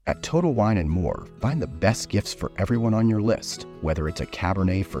At Total Wine & More, find the best gifts for everyone on your list, whether it's a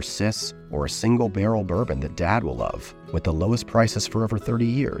Cabernet for Sis or a single barrel bourbon that Dad will love. With the lowest prices for over 30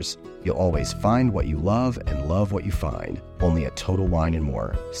 years, you'll always find what you love and love what you find. Only at Total Wine &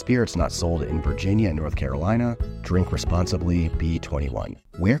 More. Spirits not sold in Virginia and North Carolina. Drink responsibly. Be 21.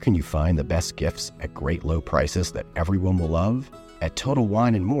 Where can you find the best gifts at great low prices that everyone will love? At Total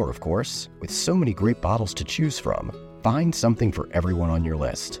Wine & More, of course. With so many great bottles to choose from. Find something for everyone on your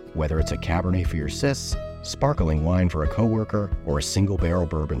list, whether it's a Cabernet for your sis, sparkling wine for a coworker, or a single barrel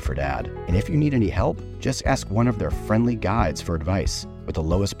bourbon for Dad. And if you need any help, just ask one of their friendly guides for advice. With the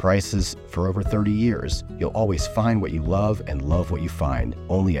lowest prices for over 30 years, you'll always find what you love and love what you find.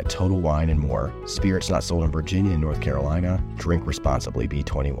 Only at Total Wine & More. Spirits not sold in Virginia and North Carolina. Drink responsibly. Be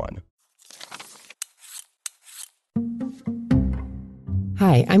 21.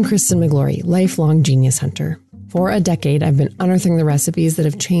 Hi, I'm Kristen McGlory, lifelong genius hunter. For a decade, I've been unearthing the recipes that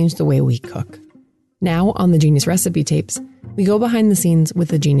have changed the way we cook. Now, on the Genius Recipe Tapes, we go behind the scenes with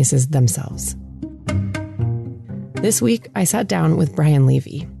the geniuses themselves. This week, I sat down with Brian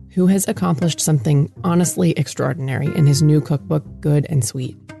Levy, who has accomplished something honestly extraordinary in his new cookbook, Good and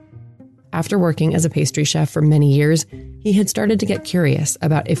Sweet. After working as a pastry chef for many years, he had started to get curious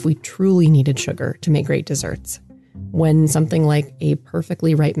about if we truly needed sugar to make great desserts, when something like a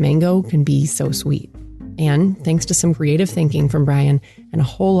perfectly ripe mango can be so sweet. And thanks to some creative thinking from Brian and a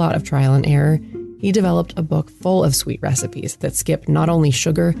whole lot of trial and error, he developed a book full of sweet recipes that skip not only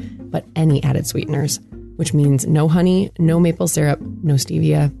sugar, but any added sweeteners, which means no honey, no maple syrup, no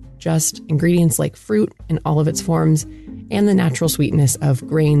stevia, just ingredients like fruit in all of its forms and the natural sweetness of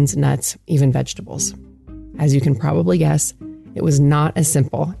grains, nuts, even vegetables. As you can probably guess, it was not as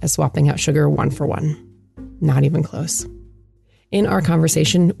simple as swapping out sugar one for one. Not even close. In our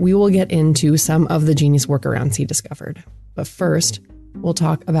conversation, we will get into some of the genius workarounds he discovered. But first, we'll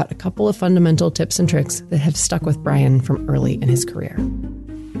talk about a couple of fundamental tips and tricks that have stuck with Brian from early in his career.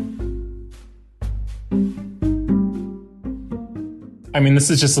 I mean, this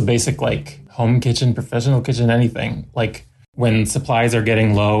is just a basic, home kitchen, professional kitchen, anything. Like, when supplies are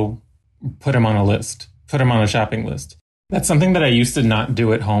getting low, put them on a list. Put them on a shopping list. That's something that I used to not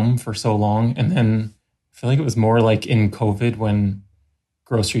do at home for so long. And then I feel like it was more like in COVID when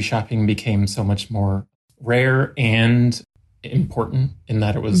grocery shopping became so much more rare and important in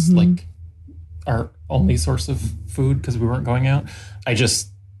that it was like our only source of food because we weren't going out. I just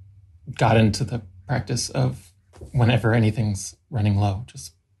got into the practice of whenever anything's running low,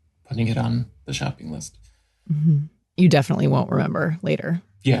 just putting it on the shopping list. Mm-hmm. You definitely won't remember later.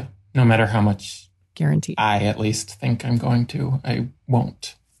 Yeah, no matter how much guaranteed I at least think I'm going to, I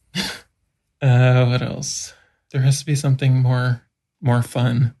won't. What else? There has to be something more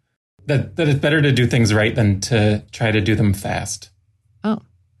fun. That it's better to do things right than to try to do them fast. Oh.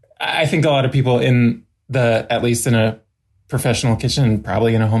 I think a lot of people at least in a professional kitchen,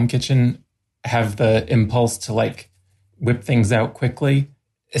 probably in a home kitchen, have the impulse to whip things out quickly,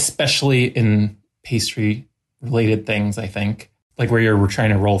 especially in pastry related things, I think. Like where you're trying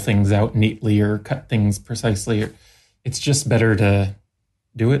to roll things out neatly or cut things precisely. It's just better to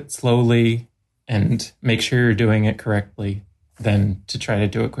do it slowly and make sure you're doing it correctly than to try to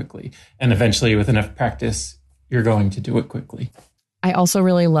do it quickly. And eventually, with enough practice, you're going to do it quickly. I also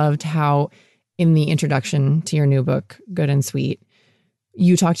really loved how in the introduction to your new book, Good and Sweet,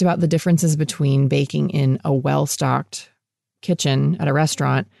 you talked about the differences between baking in a well-stocked kitchen at a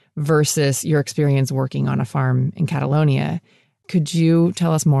restaurant versus your experience working on a farm in Catalonia. Could you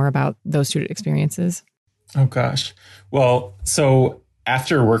tell us more about those two experiences? Oh, gosh. Well, so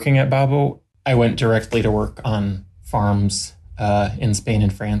after working at Babbo, I went directly to work on farms in Spain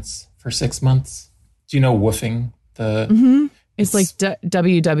and France for 6 months. Do you know woofing? It's like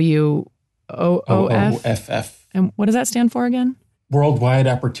WWOOF. And what does that stand for again? Worldwide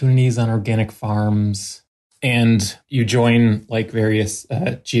Opportunities on Organic Farms. And you join various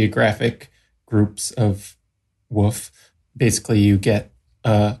geographic groups of woof. Basically, you get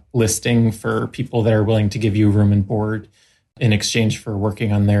a listing for people that are willing to give you room and board in exchange for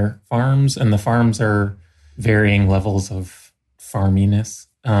working on their farms. And the farms are varying levels of farminess.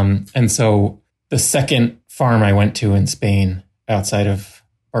 And so the second farm I went to in Spain, outside of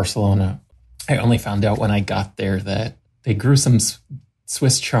Barcelona, I only found out when I got there that they grew some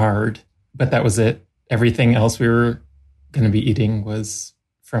Swiss chard, but that was it. Everything else we were going to be eating was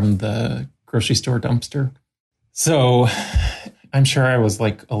from the grocery store dumpster. So I'm sure I was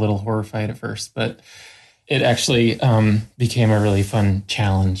a little horrified at first, but it actually became a really fun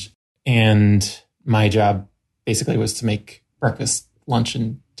challenge. And my job basically was to make breakfast, lunch,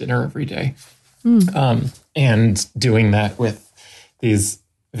 and dinner every day. And doing that with these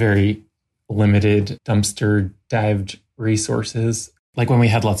very limited dumpster dived resources. Like when we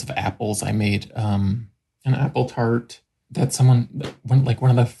had lots of apples, I made an apple tart that one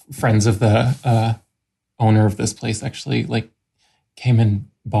of the friends of the owner of this place actually like came and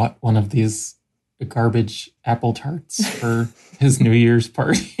bought one of these garbage apple tarts for his New Year's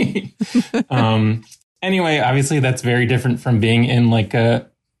party. Anyway, obviously that's very different from being in like a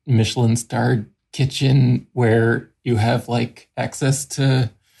Michelin starred kitchen where you have like access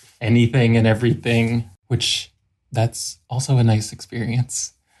to anything and everything, which that's also a nice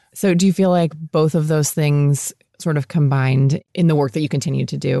experience. So do you feel like both of those things sort of combined in the work that you continue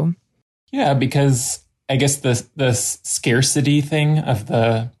to do? Yeah, because I guess the scarcity thing of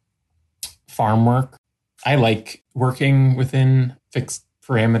the farm work, I like working within fixed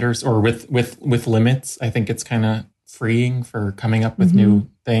parameters or with limits. I think it's kind of freeing for coming up with new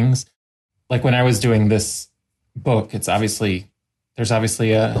things. Like when I was doing this book, there's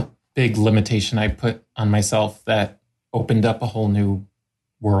obviously a big limitation I put on myself that opened up a whole new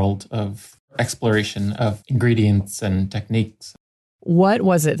world of exploration of ingredients and techniques. What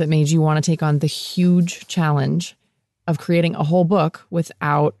was it that made you want to take on the huge challenge of creating a whole book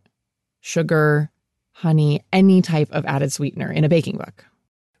without sugar, honey, any type of added sweetener in a baking book?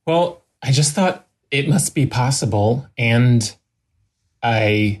 Well, I just thought it must be possible, and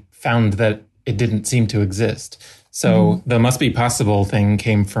I found that it didn't seem to exist. So the must be possible thing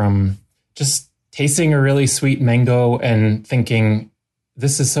came from just tasting a really sweet mango and thinking,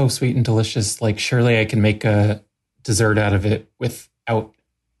 this is so sweet and delicious. Like, surely I can make a dessert out of it without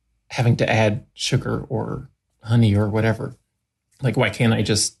having to add sugar or honey or whatever. Like, why can't I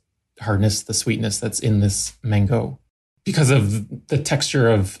just harness the sweetness that's in this mango? Because of the texture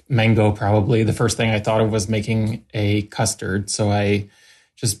of mango, probably the first thing I thought of was making a custard. So I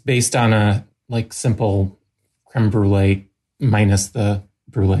just based on a like simple creme brulee minus the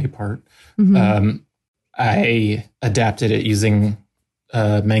brulee part. I adapted it using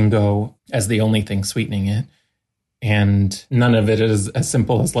mango as the only thing sweetening it. And none of it is as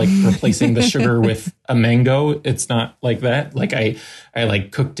simple as like replacing the sugar with a mango. It's not like that. Like I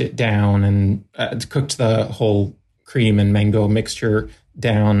like cooked it down and cooked the whole cream and mango mixture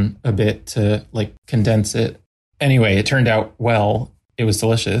down a bit to like condense it. Anyway, it turned out well. It was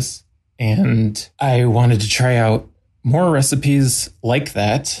delicious. And I wanted to try out more recipes like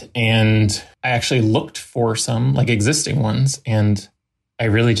that. And I actually looked for some like existing ones, and I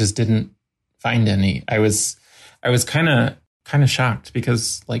really just didn't find any. I was kind of shocked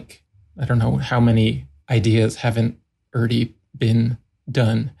because like, I don't know how many ideas haven't already been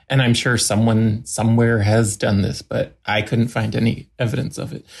done. And I'm sure someone somewhere has done this, but I couldn't find any evidence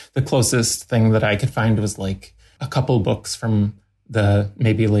of it. The closest thing that I could find was like a couple books from the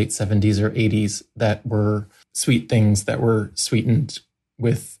maybe late 70s or 80s that were sweet things that were sweetened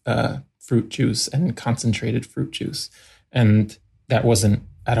with fruit juice and concentrated fruit juice. And that wasn't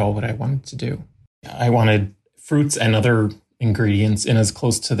at all what I wanted to do. I wanted fruits and other ingredients in as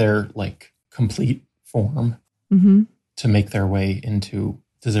close to their like complete form to make their way into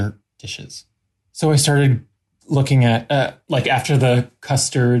dessert dishes. So I started looking at like after the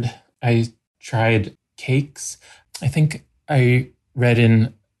custard, I tried cakes. I think I read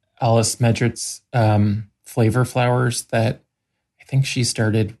in Alice Medritt's Flavor Flowers that I think she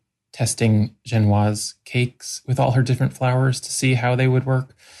started testing Genoise cakes with all her different flours to see how they would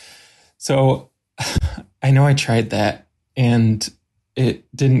work. So I know I tried that and it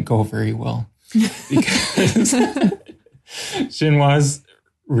didn't go very well because Genoise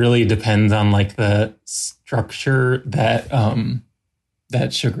really depends on like the structure that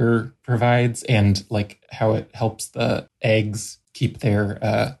that sugar provides and like how it helps the eggs keep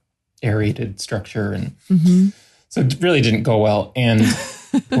their aerated structure. And so it really didn't go well. And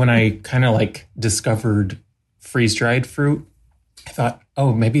when I kind of like discovered freeze-dried fruit, I thought,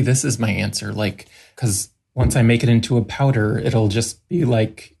 oh, maybe this is my answer. Like, because once I make it into a powder, it'll just be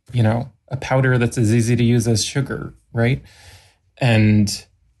like, you know, a powder that's as easy to use as sugar, right? And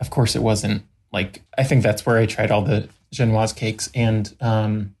of course it wasn't. Like, I think that's where I tried all the Genoise cakes, and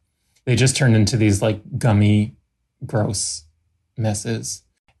they just turned into these like gummy, gross messes.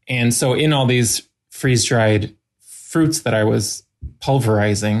 And so in all these freeze-dried fruits that I was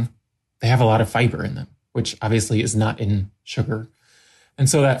pulverizing, they have a lot of fiber in them, which obviously is not in sugar. And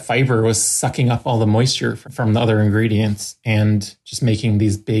so that fiber was sucking up all the moisture from the other ingredients and just making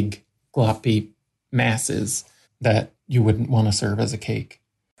these big gloppy masses that you wouldn't want to serve as a cake.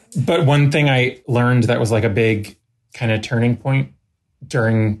 But one thing I learned that was like a big kind of turning point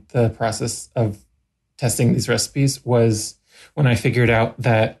during the process of testing these recipes was when I figured out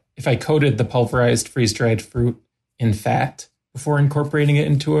that if I coated the pulverized freeze-dried fruit in fat, before incorporating it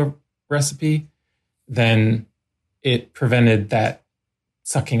into a recipe, then it prevented that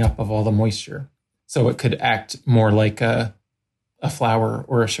sucking up of all the moisture. So it could act more like a flour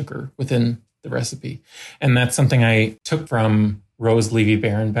or a sugar within the recipe. And that's something I took from Rose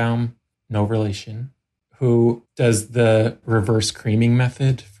Levy-Berenbaum, no relation, who does the reverse creaming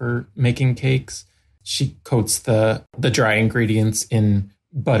method for making cakes. She coats the dry ingredients in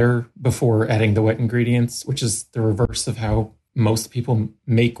butter before adding the wet ingredients, which is the reverse of how most people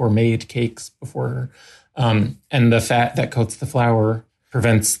make or made cakes before her. And the fat that coats the flour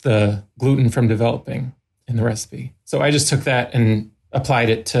prevents the gluten from developing in the recipe. So I just took that and applied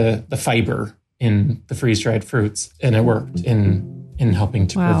it to the fiber in the freeze-dried fruits, and it worked in helping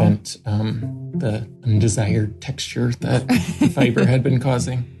to prevent the undesired texture that the fiber had been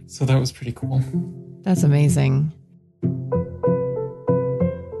causing. So that was pretty cool. That's amazing.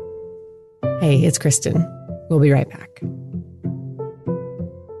 Hey, it's Kristen. We'll be right back.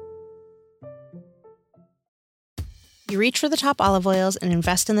 You reach for the top olive oils and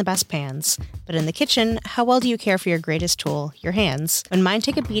invest in the best pans. But in the kitchen, how well do you care for your greatest tool, your hands? When mine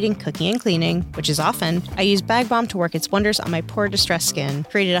take a beating cooking and cleaning, which is often, I use Bag Balm to work its wonders on my poor, distressed skin.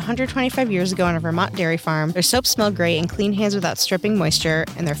 Created 125 years ago on a Vermont dairy farm, their soaps smell great and clean hands without stripping moisture,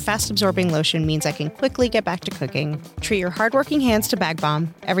 and their fast-absorbing lotion means I can quickly get back to cooking. Treat your hardworking hands to Bag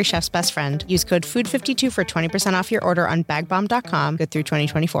Balm, every chef's best friend. Use code FOOD52 for 20% off your order on bagbalm.com, good through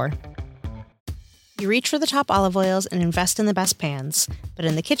 2024. You reach for the top olive oils and invest in the best pans. But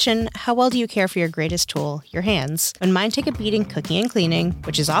in the kitchen, how well do you care for your greatest tool, your hands? When mine take a beating cooking and cleaning,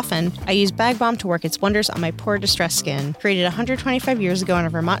 which is often, I use Bag Balm to work its wonders on my poor, distressed skin. Created 125 years ago on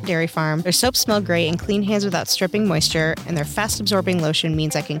a Vermont dairy farm, their soaps smell great and clean hands without stripping moisture, and their fast-absorbing lotion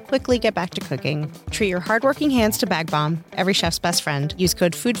means I can quickly get back to cooking. Treat your hardworking hands to Bag Balm, every chef's best friend. Use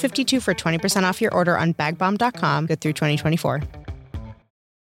code FOOD52 for 20% off your order on bagbalm.com, good through 2024.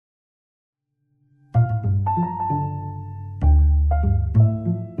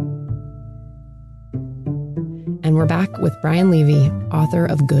 And we're back with Brian Levy, author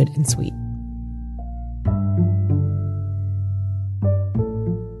of Good and Sweet.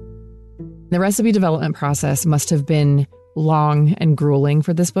 The recipe development process must have been long and grueling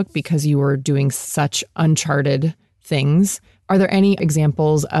for this book because you were doing such uncharted things. Are there any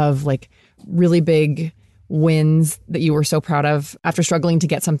examples of like really big wins that you were so proud of after struggling to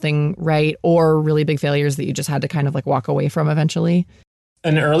get something right, or really big failures that you just had to kind of like walk away from eventually?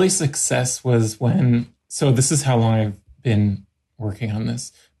 An early success was so this is how long I've been working on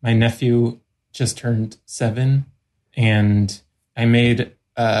this. My nephew just turned 7, and I made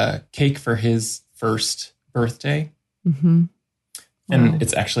a cake for his first birthday. Mm-hmm. Wow. And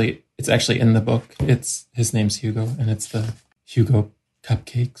it's actually in the book. His name's Hugo, and it's the Hugo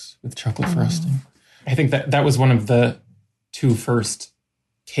cupcakes with chocolate frosting. I think that was one of the 2 first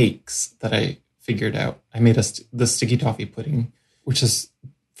cakes that I figured out. I made the sticky toffee pudding, which has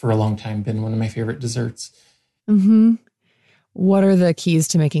for a long time been one of my favorite desserts. Mm-hmm. What are the keys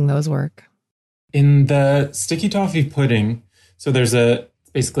to making those work? In the sticky toffee pudding, so there's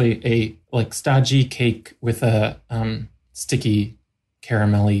basically a like stodgy cake with a sticky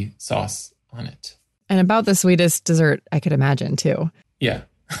caramelly sauce on it. And about the sweetest dessert I could imagine too. Yeah.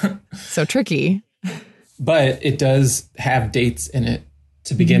 So tricky. But it does have dates in it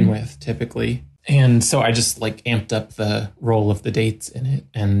to begin with, typically. And so I just like amped up the role of the dates in it,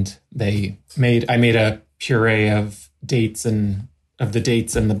 and I made a puree of dates and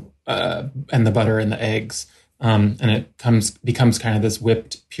the butter and the eggs, and it becomes kind of this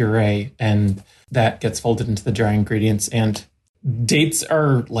whipped puree, and that gets folded into the dry ingredients. And dates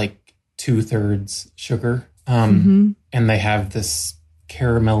are like 2/3 sugar, and they have this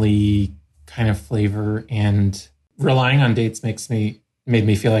caramelly kind of flavor. And relying on dates made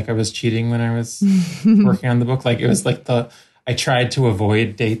me feel like I was cheating when I was working on the book. Like it was like I tried to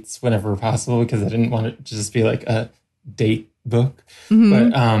avoid dates whenever possible because I didn't want it to just be like a date book.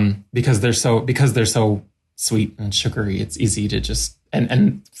 But because they're so sweet and sugary, it's easy to just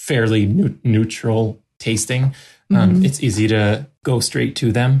and fairly neutral tasting. It's easy to go straight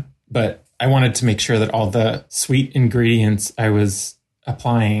to them. But I wanted to make sure that all the sweet ingredients I was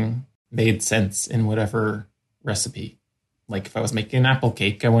applying made sense in whatever recipe. Like if I was making an apple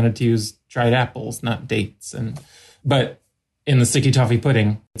cake, I wanted to use dried apples, not dates. But in the sticky toffee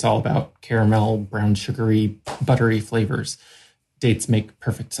pudding, it's all about caramel, brown, sugary, buttery flavors. Dates make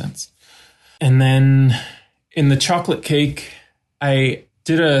perfect sense. And then in the chocolate cake, I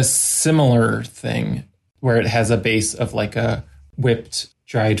did a similar thing where it has a base of like a whipped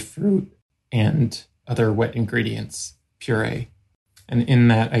dried fruit and other wet ingredients puree. And in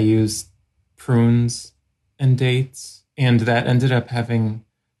that, I used prunes and dates. And that ended up having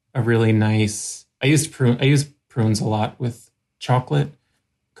a really nice, I use prunes a lot with chocolate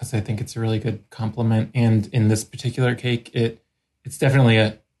because I think it's a really good complement. And in this particular cake, it's definitely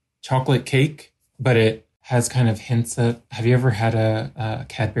a chocolate cake, but it has kind of hints of, have you ever had a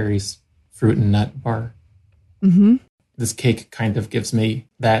Cadbury's fruit and nut bar? Mm-hmm. This cake kind of gives me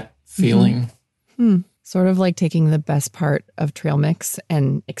that feeling. Sort of like taking the best part of trail mix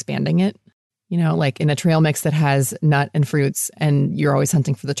and expanding it. You know, like in a trail mix that has nut and fruits and you're always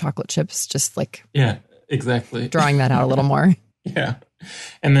hunting for the chocolate chips, just like Yeah, exactly. drawing that out a little more. Yeah.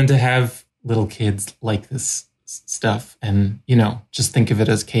 And then to have little kids like this stuff and, just think of it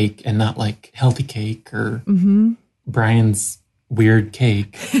as cake and not like healthy cake or Brian's weird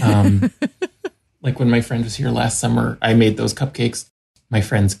cake. Like when my friend was here last summer, I made those cupcakes. My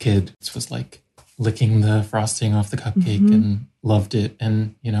friend's kid was like licking the frosting off the cupcake and loved it.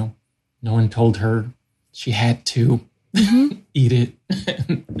 And, no one told her she had to eat it.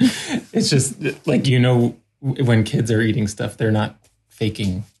 It's just like, when kids are eating stuff, they're not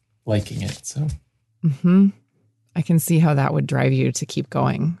faking liking it. So I can see how that would drive you to keep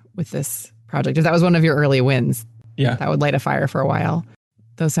going with this project. If that was one of your early wins, that would light a fire for a while.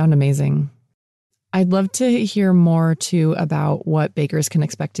 Those sound amazing. I'd love to hear more too about what bakers can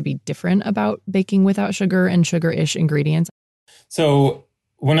expect to be different about baking without sugar and sugar-ish ingredients. So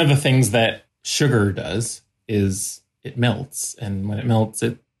one of the things that sugar does is it melts. And when it melts,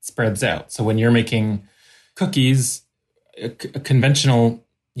 it spreads out. So when you're making cookies, conventional,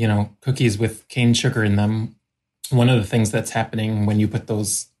 cookies with cane sugar in them, one of the things that's happening when you put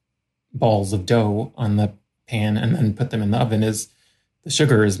those balls of dough on the pan and then put them in the oven is the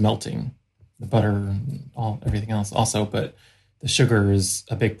sugar is melting, the butter and everything else also, but the sugar is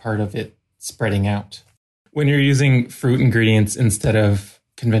a big part of it spreading out. When you're using fruit ingredients instead of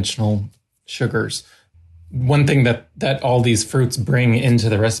conventional sugars, one thing that all these fruits bring into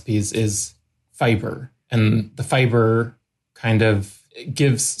the recipes is fiber. And the fiber kind of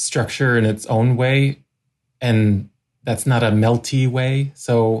gives structure in its own way. And that's not a melty way.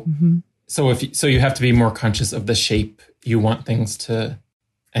 So you have to be more conscious of the shape you want things to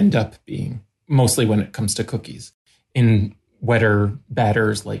end up being, mostly when it comes to cookies. In wetter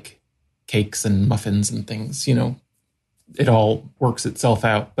batters like cakes and muffins and things, it all works itself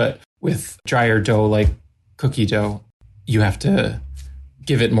out. But with drier dough like cookie dough, you have to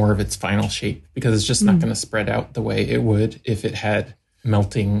give it more of its final shape because it's just not going to spread out the way it would if it had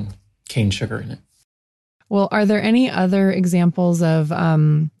melting cane sugar in it. Well, are there any other examples of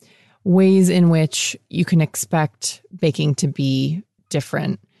ways in which you can expect baking to be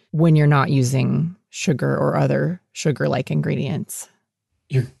different when you're not using sugar or other sugar-like ingredients?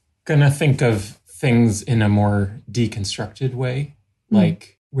 You're going to think of things in a more deconstructed way.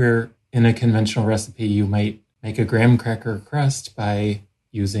 Like where in a conventional recipe, you might make a graham cracker crust by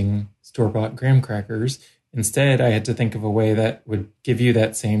using store-bought graham crackers. Instead, I had to think of a way that would give you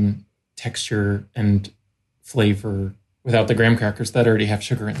that same texture and flavor without the graham crackers that already have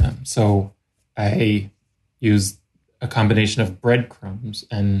sugar in them. So I used a combination of breadcrumbs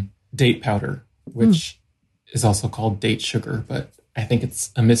and date powder, which is also called date sugar, but I think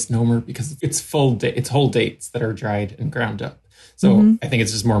it's a misnomer because it's whole dates that are dried and ground up. So I think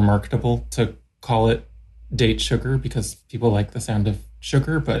it's just more marketable to call it date sugar because people like the sound of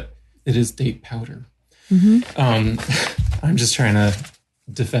sugar, but it is date powder. I'm just trying to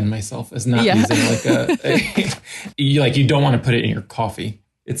defend myself as not using you don't want to put it in your coffee.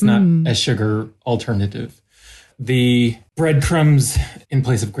 It's not a sugar alternative. The breadcrumbs in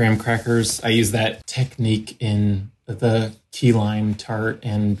place of graham crackers, I use that technique in the key lime tart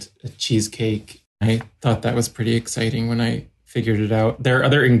and a cheesecake. I thought that was pretty exciting when I figured it out. There are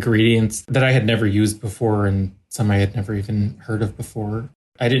other ingredients that I had never used before and some I had never even heard of before.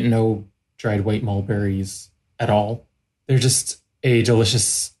 I didn't know dried white mulberries at all. They're just a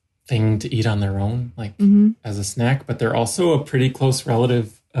delicious thing to eat on their own, like as a snack, but they're also a pretty close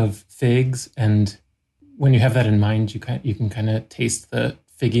relative of figs. And when you have that in mind, you can kind of taste the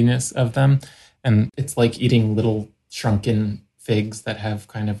figginess of them. And it's like eating little shrunken figs that have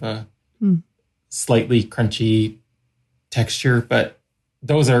kind of a slightly crunchy texture, but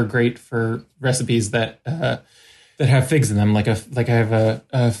those are great for recipes that have figs in them. Like I have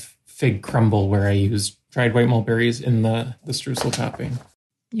a fig crumble where I use dried white mulberries in the streusel topping.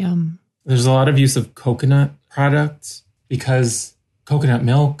 Yum. There's a lot of use of coconut products because coconut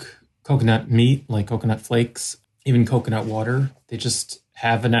milk, coconut meat, like coconut flakes, even coconut water, they just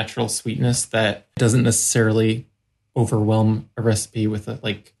have a natural sweetness that doesn't necessarily overwhelm a recipe with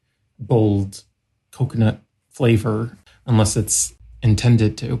a bold coconut flavor unless it's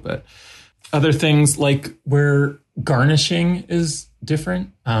intended to. But other things like where garnishing is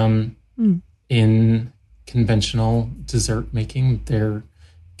different. In conventional dessert making, there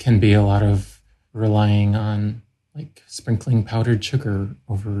can be a lot of relying on like sprinkling powdered sugar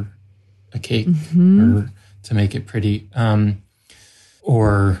over a cake or to make it pretty,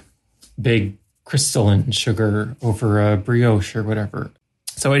 or big crystalline sugar over a brioche or whatever.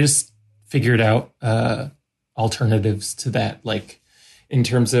 So I just figured out alternatives to that. Like in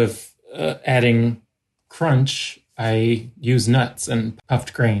terms of adding crunch, I use nuts and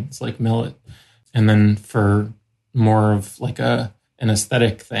puffed grains like millet. And then for more of like an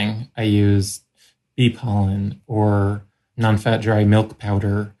aesthetic thing, I use bee pollen or non-fat dry milk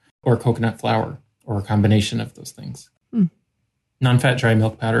powder or coconut flour or a combination of those things. Non-fat dry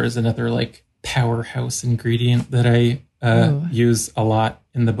milk powder is another like powerhouse ingredient that I use a lot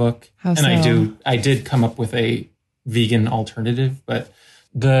in the book. How so? I did come up with a vegan alternative, but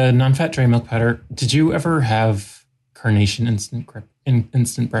the non-fat dry milk powder, did you ever have Carnation instant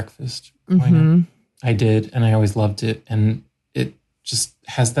breakfast growing up? I did, and I always loved it. And it just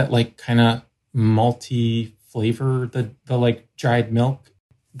has that like kind of malty flavor, the like dried milk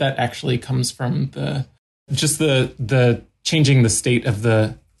that actually comes from the changing the state of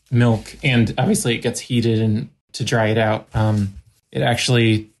the milk. And obviously it gets heated and to dry it out, it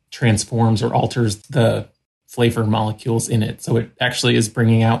actually transforms or alters the flavor molecules in it. So it actually is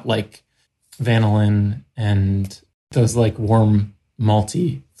bringing out like vanillin and those like warm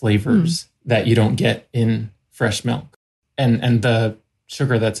malty flavors that you don't get in fresh milk. And the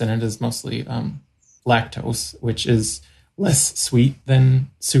sugar that's in it is mostly lactose, which is less sweet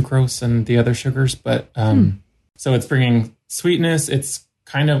than sucrose and the other sugars. But so it's bringing sweetness. It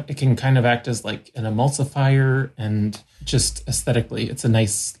can kind of act as like an emulsifier, and just aesthetically, it's a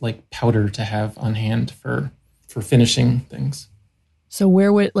nice like powder to have on hand for finishing things. So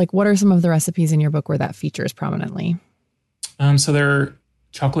what are some of the recipes in your book where that features prominently? So there are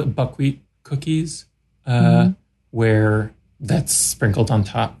chocolate buckwheat cookies, where that's sprinkled on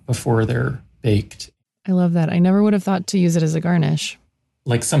top before they're baked. I love that. I never would have thought to use it as a garnish.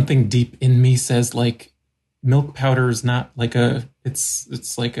 Like something deep in me says like milk powder is not like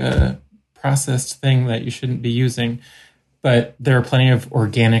it's like a processed thing that you shouldn't be using. But there are plenty of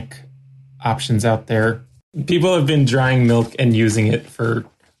organic options out there. People have been drying milk and using it for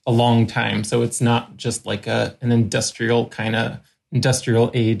a long time. So it's not just like an industrial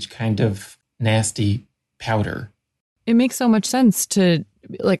age kind of nasty powder. It makes so much sense to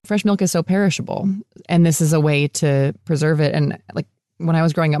like fresh milk is so perishable, and this is a way to preserve it. And like when I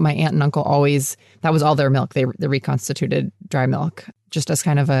was growing up, my aunt and uncle always, that was all their milk. They reconstituted dry milk just as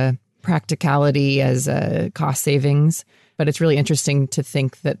kind of a practicality, as a cost savings. But it's really interesting to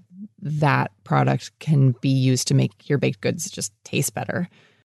think that that product can be used to make your baked goods just taste better.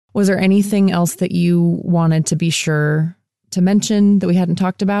 Was there anything else that you wanted to be sure to mention that we hadn't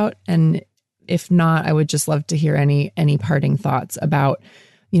talked about? And if not, I would just love to hear any parting thoughts about,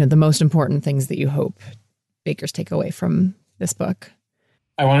 the most important things that you hope bakers take away from this book.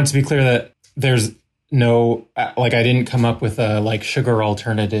 I wanted to be clear that there's no, like, I didn't come up with a like sugar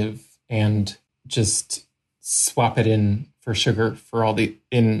alternative and just swap it in for sugar for all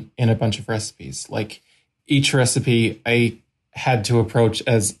in a bunch of recipes. Like each recipe I had to approach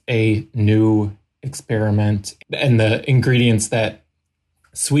as a new experiment, and the ingredients that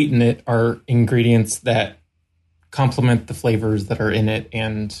sweeten it are ingredients that complement the flavors that are in it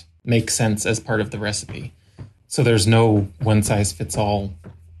and make sense as part of the recipe. So there's no one size fits all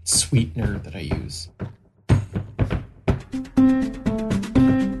sweetener that I use.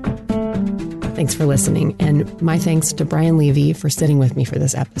 Thanks for listening, and my thanks to Brian Levy for sitting with me for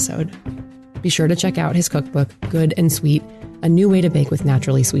this episode. Be sure to check out his cookbook, Good and Sweet, A New Way to Bake with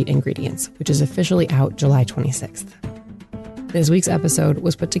Naturally Sweet Ingredients, which is officially out July 26th. This week's episode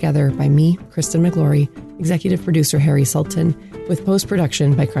was put together by me, Kristen McGlory, executive producer Harry Sultan, with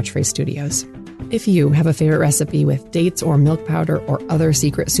post-production by Crutchphrase Studios. If you have a favorite recipe with dates or milk powder or other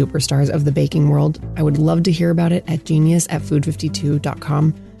secret superstars of the baking world, I would love to hear about it at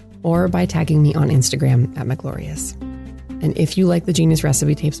genius@food52.com or by tagging me on Instagram @McGlorious. And if you like the Genius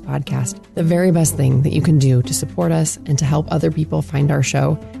Recipe Tapes podcast, the very best thing that you can do to support us and to help other people find our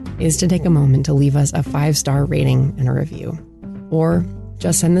show is to take a moment to leave us a 5-star rating and a review. Or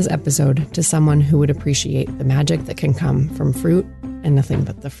just send this episode to someone who would appreciate the magic that can come from fruit and nothing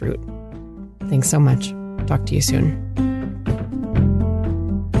but the fruit. Thanks so much. Talk to you soon.